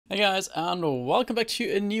Hey guys, and welcome back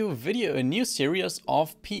to a new video, a new series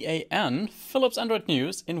of PAN, Philipp's Android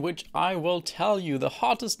News, in which I will tell you the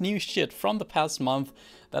hottest new shit from the past month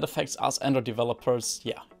that affects us Android developers,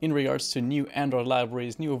 in regards to new Android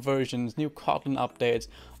libraries, new versions, new Kotlin updates,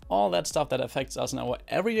 all that stuff that affects us in our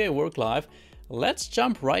everyday work life. Let's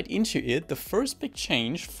jump right into it. The first big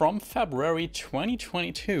change from February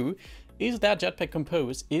 2022 is that Jetpack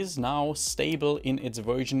Compose is now stable in its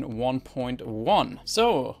version 1.1.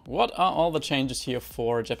 So what are all the changes here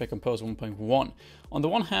for Jetpack Compose 1.1? On the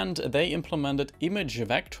one hand, they implemented image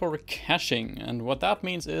vector caching, and what that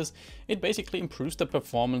means is it basically improves the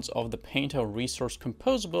performance of the Painter resource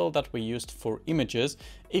composable that we used for images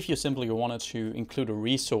if you simply wanted to include a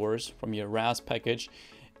resource from your RAS package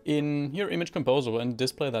in your image composable and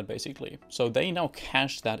display that basically. So they now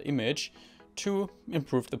cache that image to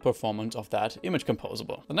improve the performance of that image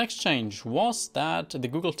composable. The next change was that the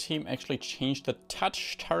Google team actually changed the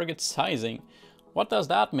touch target sizing. What does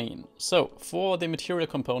that mean? So for the material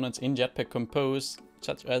components in Jetpack Compose,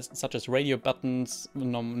 such as radio buttons,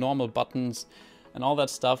 normal buttons, and all that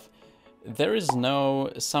stuff, there is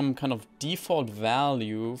no some kind of default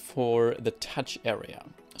value for the touch area.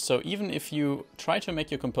 So even if you try to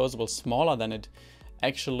make your composable smaller than it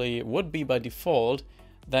actually would be by default,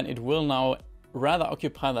 then it will now rather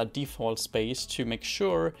occupy that default space to make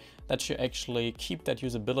sure that you actually keep that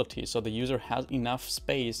usability, so the user has enough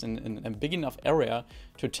space in a big enough area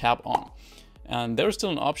to tap on. And there's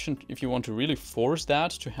still an option if you want to really force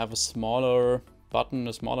that to have a smaller button,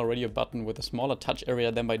 a smaller radio button with a smaller touch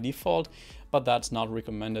area than by default, but that's not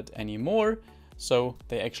recommended anymore. So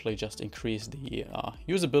they actually just increase the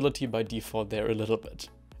usability by default there a little bit.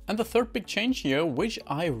 And the third big change here, which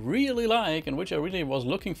I really like and which I really was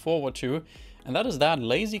looking forward to, and that is that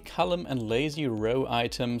lazy column and lazy row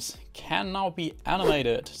items can now be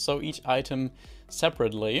animated. So each item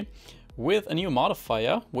separately with a new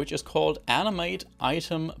modifier, which is called animate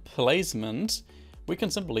item placement. We can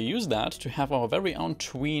simply use that to have our very own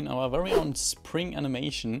tween, our very own spring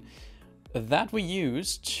animation that we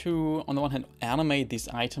use to, on the one hand, animate these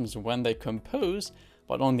items when they compose,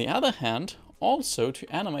 but on the other hand, also to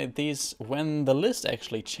animate these when the list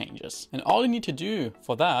actually changes. And all you need to do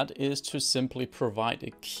for that is to simply provide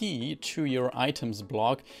a key to your items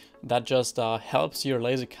block that just helps your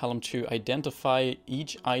lazy column to identify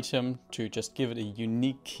each item, to just give it a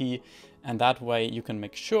unique key, and that way you can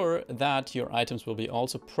make sure that your items will be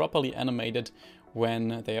also properly animated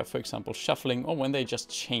when they are, for example, shuffling, or when they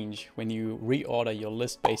just change, when you reorder your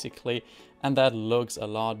list basically, and that looks a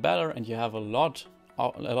lot better, and you have a lot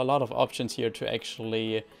of options here to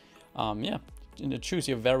actually choose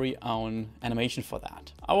your very own animation for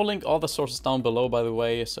that. I will link all the sources down below, by the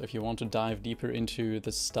way, so if you want to dive deeper into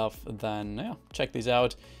this stuff, then check these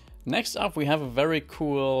out. Next up, we have a very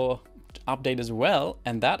cool update as well,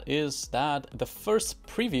 and that is that the first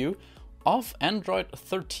preview of Android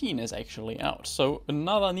 13 is actually out. So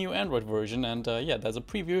another new Android version, and there's a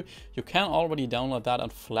preview. You can already download that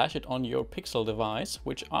and flash it on your Pixel device,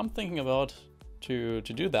 which I'm thinking about to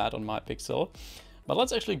do that on my Pixel. But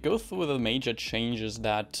let's actually go through the major changes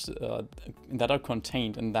that are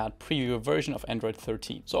contained in that preview version of Android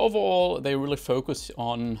 13. So overall, they really focus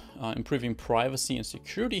on improving privacy and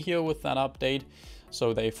security here with that update.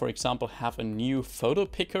 So they, for example, have a new photo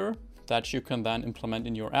picker that you can then implement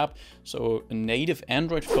in your app. So a native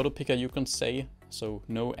Android photo picker, you can say, so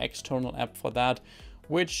no external app for that,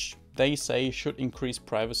 which they say should increase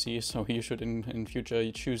privacy. So you should in future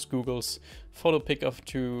you choose Google's photo picker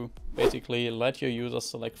to basically let your users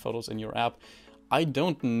select photos in your app. I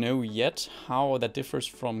don't know yet how that differs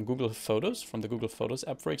from Google Photos, from the Google Photos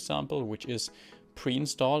app, for example, which is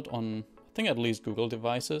pre-installed on, I think, at least Google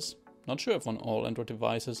devices. Not sure if on all Android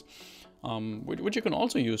devices, which you can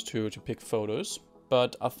also use to pick photos,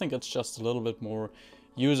 but I think it's just a little bit more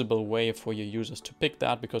usable way for your users to pick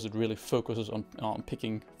that, because it really focuses on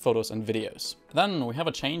picking photos and videos. Then we have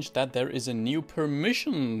a change that there is a new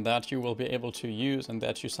permission that you will be able to use and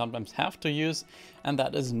that you sometimes have to use, and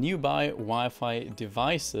that is nearby Wi-Fi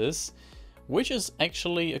devices, which is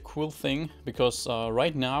actually a cool thing, because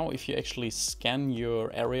right now if you actually scan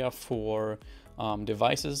your area for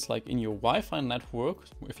devices like in your Wi-Fi network,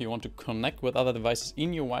 if you want to connect with other devices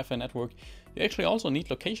in your Wi-Fi network, you actually also need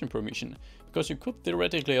location permission, because you could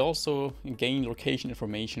theoretically also gain location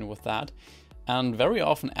information with that. And very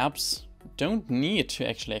often apps don't need to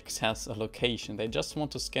actually access a location. They just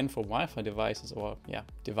want to scan for Wi-Fi devices or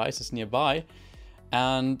devices nearby.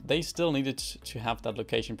 and they still needed to have that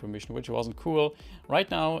location permission, which wasn't cool. Right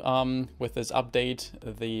now, with this update,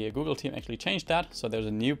 the Google team actually changed that. So there's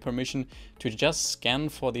a new permission to just scan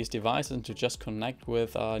for these devices and to just connect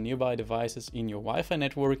with nearby devices in your Wi-Fi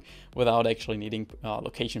network without actually needing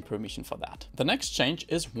location permission for that. The next change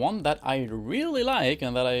is one that I really like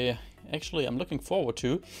and that I'm looking forward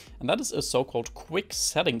to, and that is a so-called quick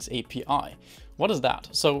settings API. What is that?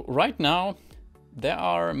 So right now, there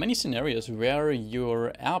are many scenarios where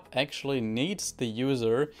your app actually needs the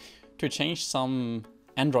user to change some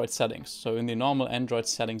Android settings. So in the normal Android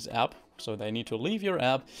settings app, so they need to leave your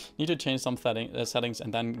app, need to change some settings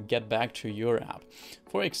and then get back to your app.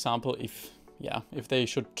 For example, if they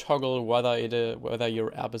should toggle whether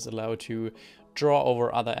your app is allowed to draw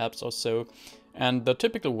over other apps or so. And the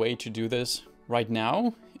typical way to do this right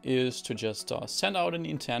now is to just send out an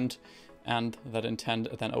intent, and that intent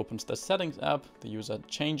then opens the settings app. The user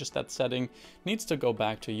changes that setting, needs to go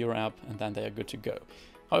back to your app, and then they are good to go.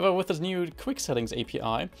 However, with this new quick settings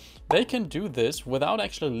API, they can do this without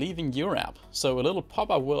actually leaving your app. So a little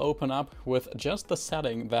pop-up will open up with just the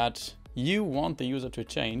setting that you want the user to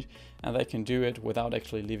change, and they can do it without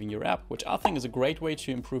actually leaving your app, which I think is a great way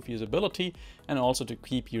to improve usability and also to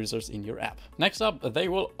keep users in your app. Next up, they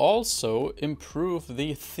will also improve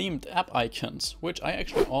the themed app icons, which I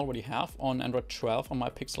actually already have on Android 12 on my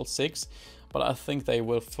Pixel 6, but I think they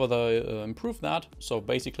will further improve that. So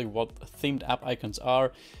basically what themed app icons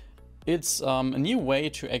are, it's a new way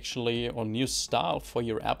to actually, or new style for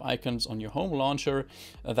your app icons on your home launcher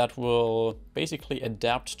that will basically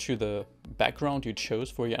adapt to the background you chose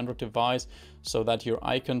for your Android device so that your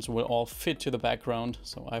icons will all fit to the background.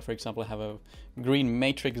 So I, for example, have a green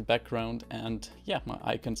matrix background, and yeah, my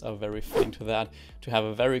icons are very fitting to that, to have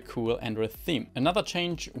a very cool Android theme. Another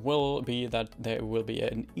change will be that there will be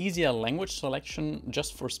an easier language selection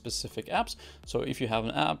just for specific apps. So if you have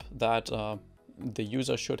an app that the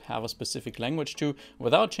user should have a specific language to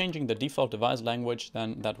without changing the default device language,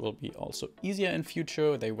 then that will be also easier in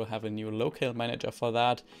future. They will have a new local manager for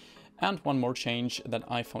that. And one more change that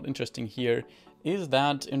I found interesting here is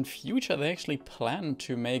that in future they actually plan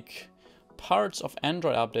to make parts of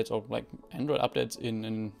Android updates, or like Android updates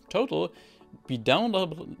in total, be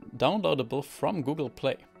downloadable from Google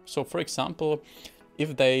Play. So for example,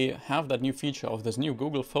 if they have that new feature of this new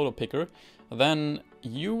Google photo picker, then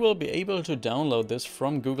you will be able to download this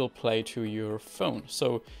from Google Play to your phone.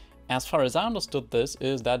 So as far as I understood this,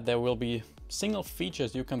 is that there will be single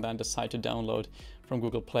features you can then decide to download from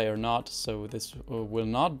Google Play or not. So this will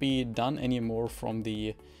not be done anymore from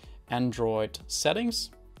the Android settings,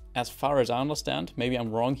 as far as I understand. Maybe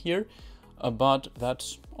I'm wrong here, but that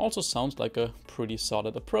also sounds like a pretty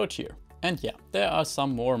solid approach here. And yeah, there are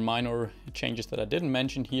some more minor changes that I didn't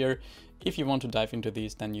mention here. If you want to dive into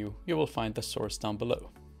these, then you will find the source down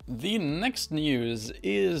below. The next news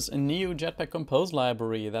is a new Jetpack Compose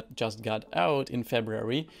library that just got out in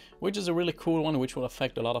February, which is a really cool one, which will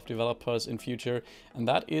affect a lot of developers in future, and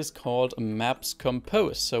that is called Maps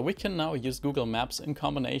Compose. So we can now use Google Maps in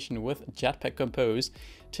combination with Jetpack Compose.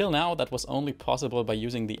 Till now, that was only possible by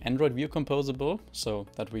using the Android View Composable, so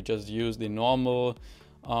that we just use the normal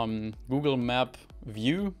Google Map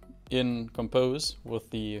view in Compose with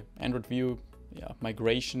the Android View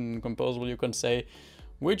migration composable, you can say,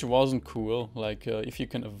 which wasn't cool. Like if you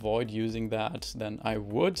can avoid using that, then I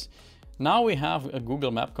would. Now we have a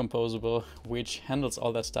Google Map composable which handles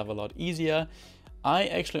all that stuff a lot easier. I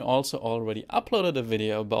actually also already uploaded a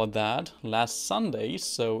video about that last Sunday,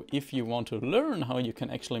 so if you want to learn how you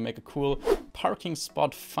can actually make a cool parking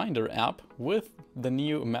spot finder app with the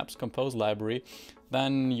new Maps Compose library,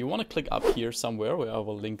 then you want to click up here somewhere where I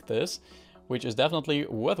will link this, which is definitely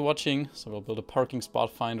worth watching. So we'll build a parking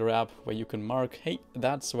spot finder app where you can mark, hey,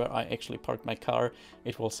 that's where I actually parked my car.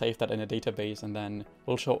 It will save that in a database and then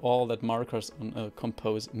we'll show all that markers on a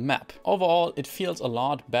Compose map. Overall, it feels a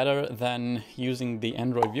lot better than using the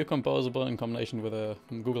Android View Composable in combination with a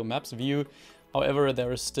Google Maps view. However,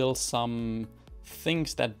 there is still some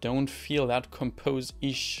things that don't feel that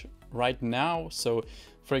Compose-ish right now. So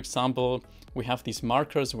for example, we have these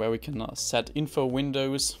markers where we can set info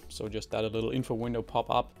windows. So just that a little info window pop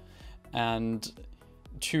up, and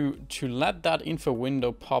to let that info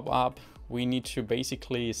window pop up, we need to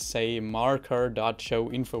basically say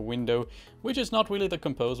marker.show info window, which is not really the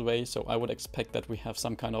Compose way. So I would expect that we have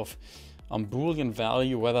some kind of Boolean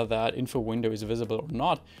value, whether that info window is visible or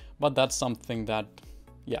not. But that's something that,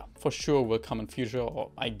 yeah, for sure will come in future,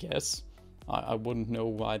 or I guess. I wouldn't know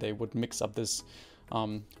why they would mix up this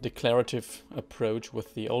declarative approach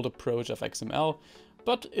with the old approach of XML,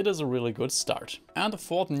 but it is a really good start. And the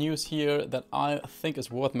fourth news here that I think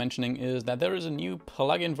is worth mentioning is that there is a new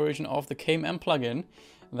plugin version of the KMM plugin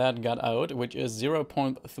that got out, which is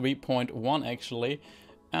 0.3.1 actually.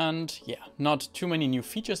 And yeah, not too many new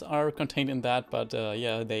features are contained in that, but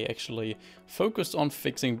yeah, they actually focused on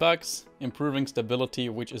fixing bugs, improving stability,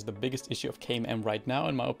 which is the biggest issue of KMM right now,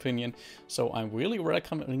 in my opinion. So I'm really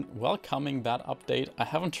welcoming that update. I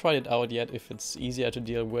haven't tried it out yet if it's easier to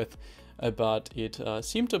deal with, but it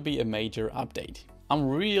seemed to be a major update. I'm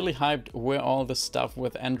really hyped where all this stuff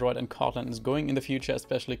with Android and Kotlin is going in the future,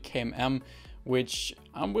 especially KMM, which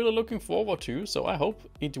I'm really looking forward to. So I hope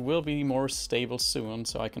it will be more stable soon,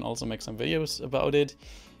 so I can also make some videos about it.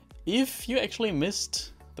 If you actually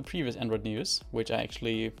missed the previous Android news, which I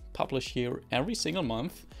actually publish here every single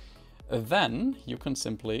month, then you can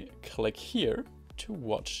simply click here to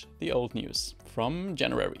watch the old news from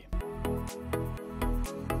January.